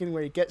right at the beginning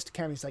where he gets to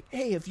Cam, he's like,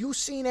 hey, have you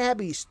seen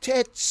Abby's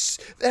tits?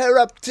 They're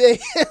up to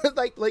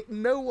like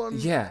no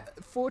one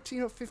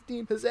 14 or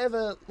 15 has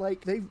ever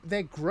like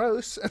they're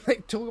gross and they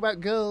talk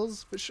about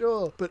girls for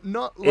sure, but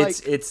not like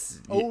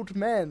it's old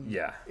men.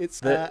 Yeah.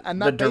 It's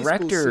and that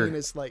baseball scene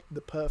is like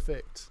the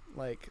perfect,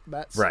 like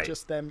that's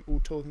just them all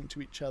talking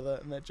to each other,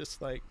 and they're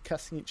just like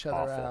cussing each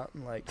other out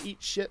and like, eat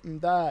shit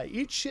and die,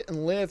 eat shit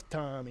and live,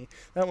 Tommy.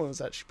 That one was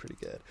actually pretty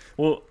good.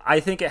 Well, I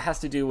think it has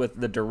to do with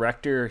the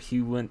director.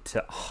 He went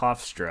to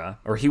Hofstra,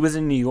 or he was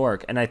in New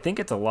York, and I think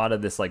it's a lot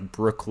of this like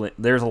Brooklyn,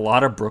 there's a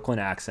lot of Brooklyn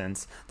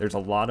accents, there's a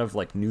lot of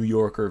like New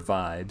Yorker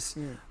vibes,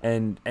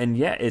 and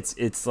yeah,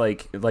 it's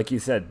like you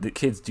said, the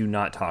kids do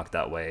not talk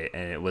that way,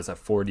 and it was a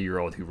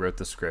 40-year-old who wrote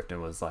the script and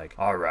was like,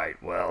 all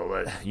right,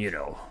 well,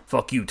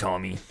 fuck you,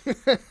 Tommy.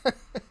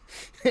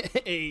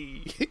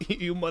 Hey,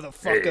 you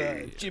motherfucker,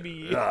 hey,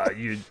 Jimmy.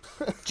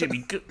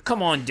 Jimmy,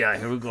 come on down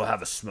here. We're going to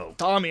have a smoke.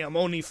 Tommy, I'm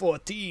only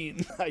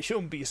 14. I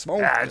shouldn't be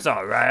smoking. Yeah, it's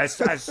all right.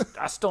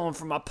 I stole them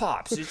from my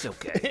pops. It's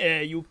okay.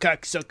 Yeah, you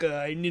cocksucker.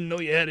 I didn't know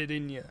you had it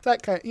in you.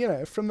 That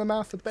kind, from the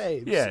mouth of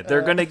babes. Yeah,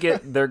 they're gonna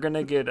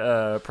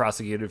get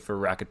prosecuted for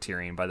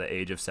racketeering by the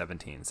age of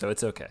 17, so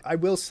it's okay. I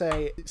will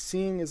say,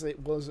 seeing as it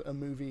was a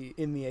movie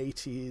in the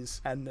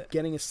 80s and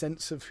getting a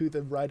sense of who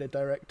the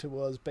writer-director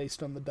was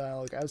based on the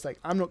dialogue, I was like,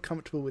 I'm not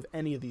comfortable with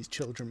any of these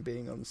children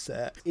being on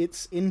set.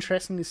 It's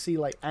interesting to see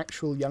like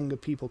actual younger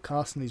people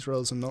casting these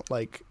roles, and not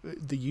like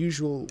the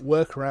usual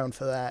workaround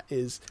for that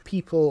is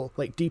people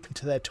like deep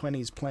into their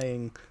 20s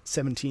playing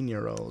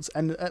 17-year-olds.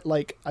 And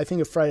like, I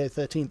think of Friday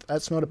the 13th,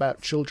 that's not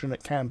about children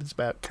at camp, it's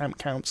about camp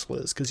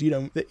counselors, because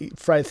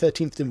Friday the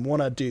 13th didn't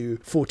want to do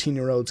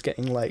 14-year-olds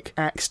getting like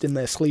axed in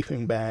their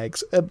sleeping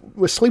bags.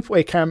 Where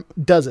Sleepaway Camp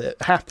does it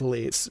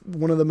happily. It's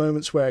one of the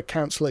moments where a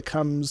counselor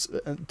comes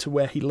to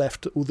where he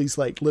left all these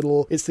like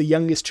little, it's the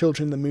youngest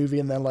children in the movie,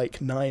 and they're like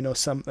 9 or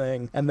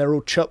something, and they're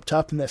all chopped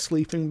up in their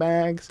sleeping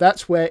bags.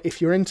 That's where, if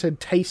you're into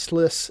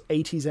tasteless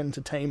 80s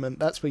entertainment,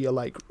 that's where you're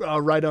like, oh,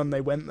 right on,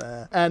 they went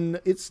there.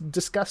 And it's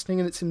disgusting,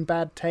 and it's in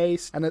bad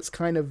taste, and it's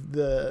kind of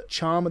the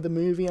charm of the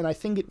movie. And I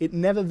think it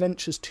never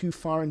ventures too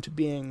far into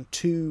being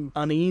too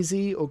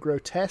uneasy or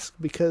grotesque,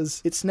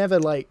 because it's never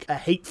like a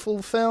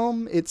hateful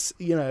film. It's,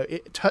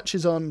 it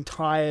touches on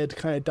tired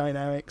kind of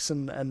dynamics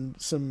and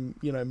some,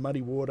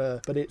 muddy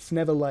water, but it's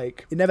never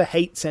like, it never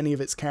hates any of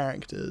its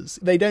characters.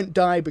 They don't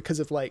die because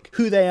of like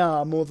who they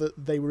are, more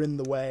that they were in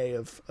the way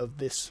of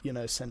this, you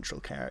know, central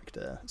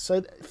character.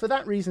 So for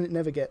that reason, it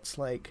never gets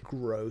like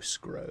gross.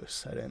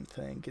 I don't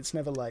think it's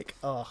never like,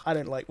 oh, I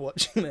don't like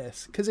watching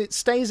this, because it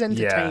stays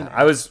entertaining.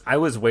 Yeah, I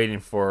was waiting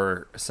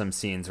for some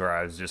scenes where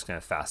I was just gonna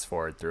fast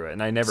forward through it,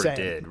 and I never Same.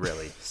 did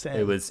really. Same.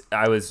 It was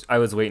I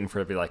was waiting for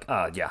it to be like,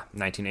 oh yeah,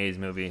 1980s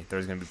movie.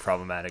 There's gonna be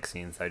problematic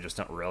scenes I just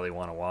don't really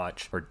want to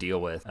watch or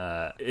deal with.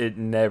 It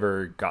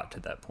never got to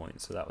that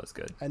point, so that was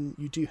good. And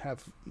you do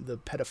have the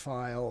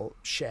pedophile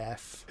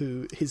chef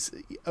who his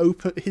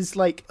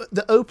like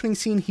the opening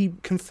scene, he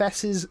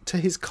confesses to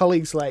his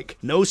colleagues like,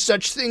 no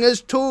such thing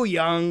as too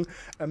young.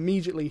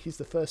 Immediately, he's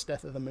the first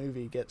death of the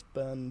movie, gets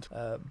burned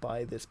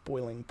by this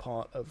boiling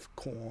pot of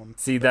corn.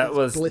 See, that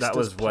was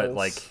blisters what pulse.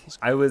 like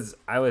I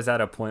was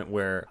at a point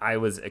where I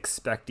was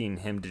expecting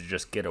him to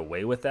just get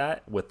away with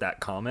that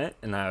comment,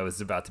 and I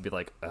was about to be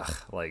like, ugh,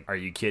 like, are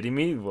you kidding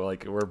me? Well,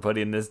 like, we're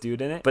putting this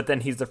dude in it. But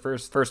then he's the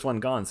first one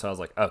gone, so I was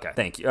like, okay,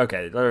 thank you.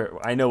 Okay,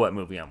 I know what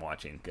movie I'm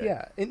watching. Good.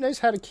 Yeah, it knows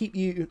how to keep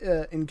you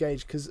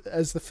engaged, because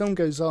as the film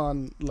goes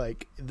on,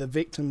 like, the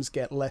victims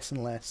get less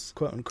and less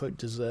quote unquote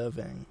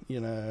deserving, you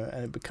know,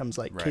 and it becomes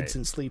like kids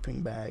in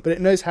sleeping bag. But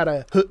it knows how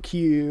to hook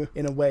you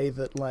in a way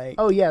that, like,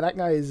 oh yeah, that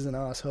guy is an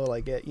asshole.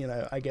 I get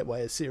why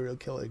a serial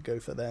killer would go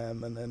for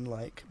them, and then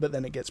like, but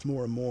then it gets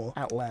more and more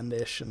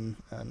outlandish and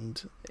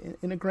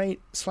in a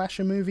great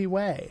slasher movie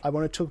way. I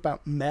want to talk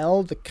about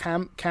Mel, the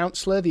camp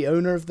counselor, the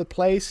owner of the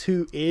place,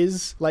 who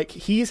is like,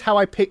 he's how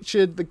I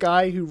pictured the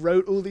guy who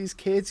wrote all these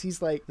kids.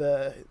 He's like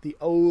the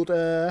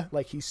older,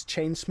 like, he's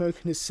chain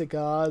smoking his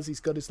cigars, he's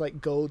got his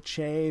like gold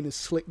chain, his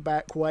slick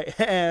back white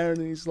hair,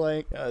 and he's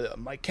like,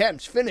 my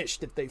camp's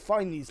finished if they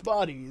find these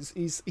bodies.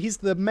 He's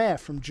the mayor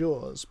from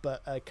Jaws,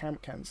 but a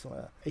camp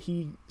counselor.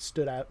 He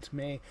stood out to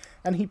me,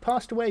 and he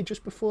passed away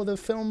just before the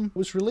film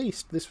was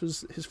released. This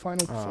was his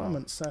final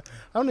performance. So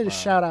I wanted to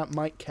shout out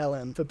Mike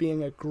Kellen for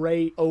being a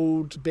great,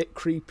 old, bit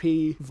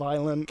creepy,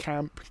 violent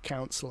camp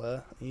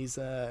counselor. He's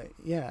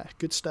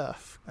good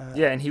stuff.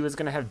 Yeah, and he was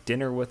gonna have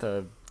dinner with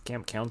a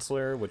camp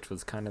counselor, which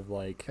was kind of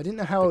like, I didn't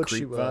know how old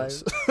she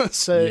was.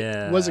 So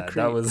yeah, it was a creep.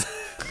 That was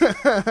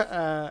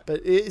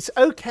but it's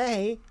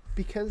okay,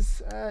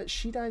 because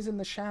she dies in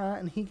the shower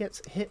and he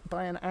gets hit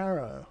by an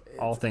arrow.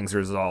 All things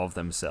resolve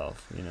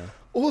themselves, you know.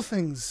 All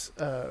things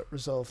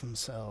resolve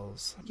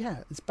themselves.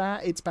 Yeah, it's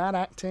bad. It's bad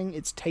acting.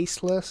 It's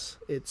tasteless.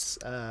 It's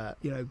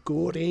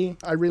gaudy.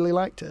 I really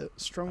liked it.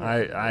 Strong.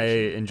 I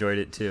enjoyed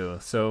it too.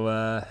 So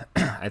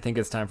I think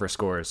it's time for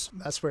scores.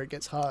 That's where it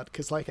gets hard,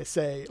 because, like I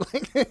say,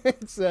 like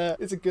it's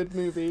a good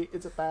movie.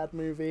 It's a bad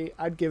movie.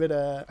 I'd give it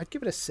a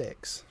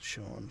 6,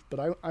 Sean. But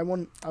I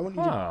want you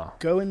to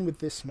go in with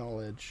this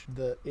knowledge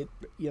that it,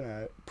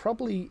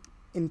 probably,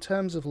 in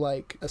terms of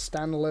like a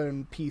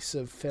standalone piece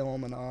of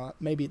film and art,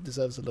 maybe it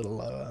deserves a little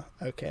lower,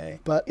 okay?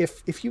 But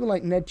if you were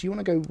like, Ned, do you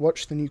want to go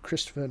watch the new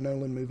Christopher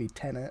Nolan movie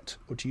Tenet,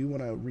 or do you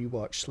want to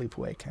rewatch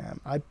Sleepaway Camp?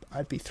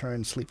 I'd be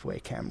throwing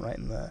Sleepaway Camp right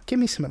in there. Give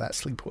me some of that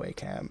Sleepaway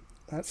Camp.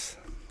 That's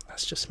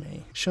just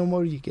me. Sean,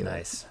 what would you give it?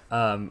 Nice.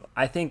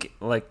 I think,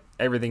 like,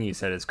 everything you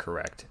said is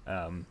correct.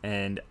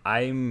 And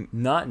I'm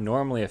not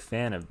normally a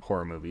fan of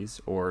horror movies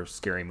or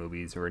scary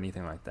movies or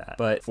anything like that.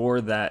 But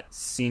for that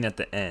scene at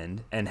the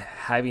end and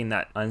having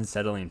that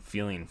unsettling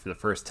feeling for the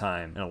first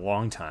time in a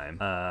long time,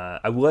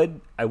 I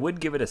would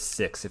give it a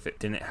 6 if it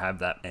didn't have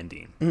that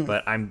ending.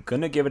 But I'm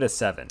gonna give it a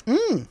 7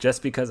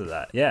 just because of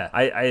that. Yeah,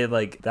 I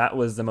like, that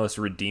was the most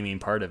redeeming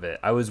part of it.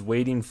 I was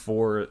waiting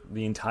for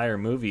the entire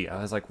movie. I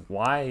was like,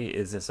 why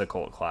is this a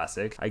cult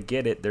classic? I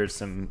get it. There's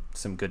some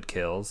good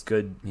kills,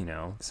 good,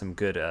 some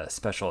good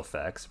special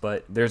effects,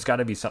 but there's got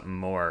to be something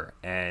more,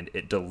 and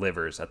it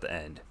delivers at the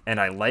end. And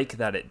I like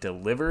that it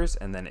delivers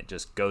and then it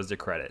just goes to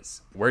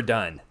credits. We're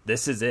done.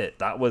 This is it.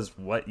 That was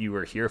what you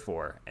were here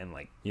for. And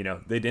like,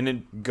 they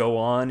didn't go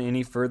on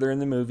any further in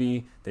the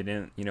movie. They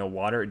didn't,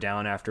 water it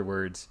down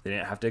afterwards. They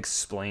didn't have to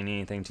explain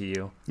anything to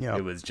you. Yep.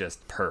 It was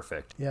just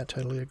perfect. Yeah,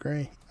 totally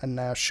agree. And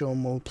now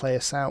Sean will play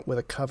us out with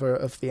a cover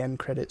of the end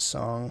credits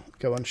song.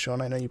 Go on, Sean.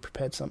 I know you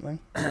prepared something.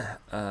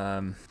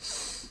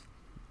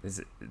 Is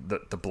it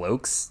the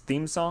Blokes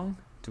theme song?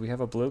 Do we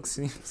have a Blokes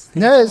theme song?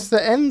 No, it's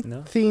the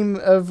end theme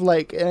of,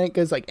 like, and it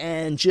goes like,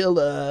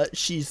 Angela,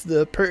 she's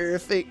the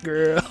perfect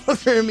girl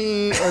for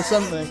me, or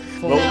something.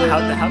 Well,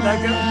 how'd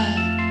that go?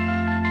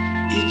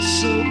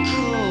 It's so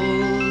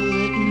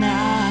cold at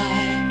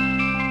night,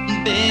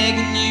 I'm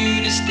begging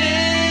you to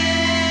stay.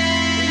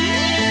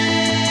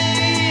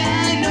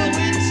 I know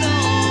it's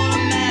all a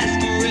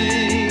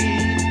masquerade.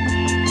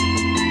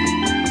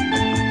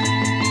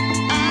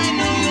 I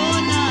know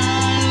you're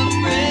not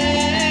afraid.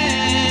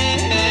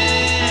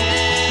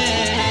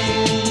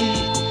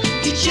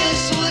 You're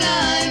just what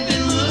I've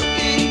been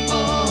looking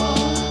for.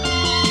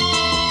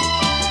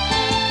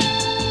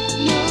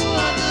 No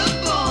other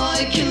boy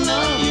can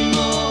love me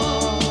more.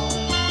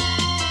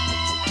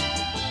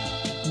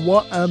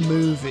 What a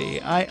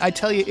movie. I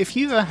tell you, if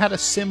you've ever had a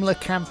similar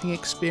camping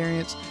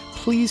experience,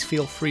 please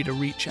feel free to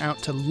reach out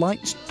to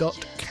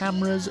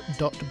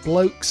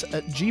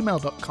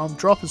lights.cameras.blokes@gmail.com.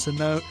 Drop us a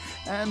note,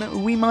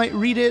 and we might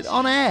read it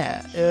on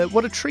air.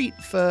 What a treat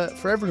for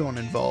everyone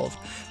involved.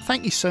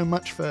 Thank you so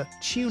much for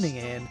tuning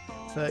in,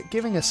 for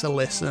giving us a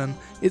listen.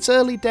 It's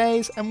early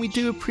days, and we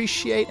do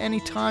appreciate any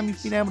time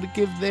you've been able to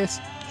give this.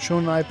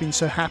 Sean and I have been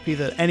so happy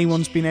that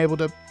anyone's been able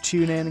to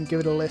tune in and give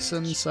it a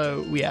listen,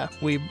 so yeah,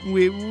 we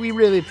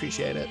really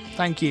appreciate it.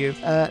 Thank you.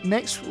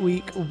 Next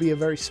week will be a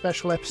very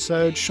special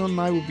episode. Sean and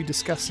I will be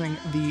discussing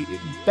the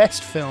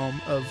best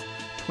film of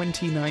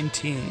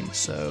 2019,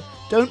 so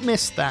don't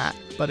miss that,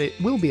 but it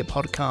will be a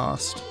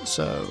podcast,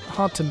 so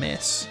hard to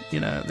miss.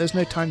 There's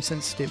no time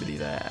sensitivity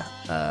there.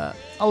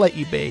 I'll let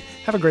you be.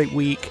 Have a great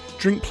week,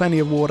 drink plenty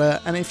of water,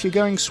 and if you're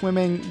going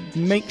swimming,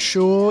 make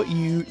sure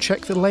you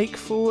check the lake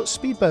for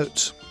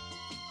speedboats.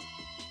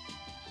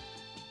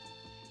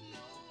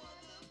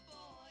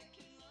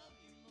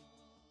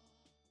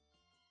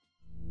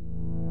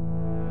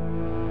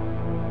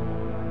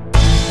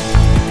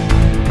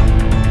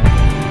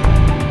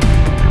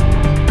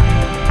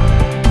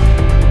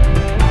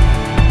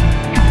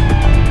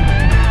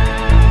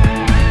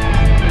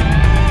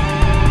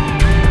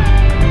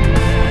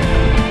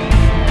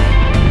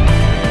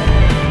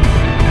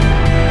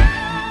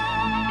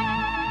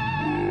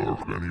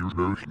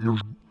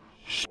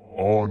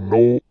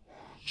 No,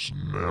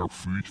 snare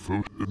feet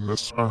foot in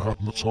this I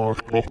have not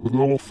talked off with the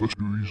office.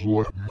 Do you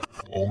let me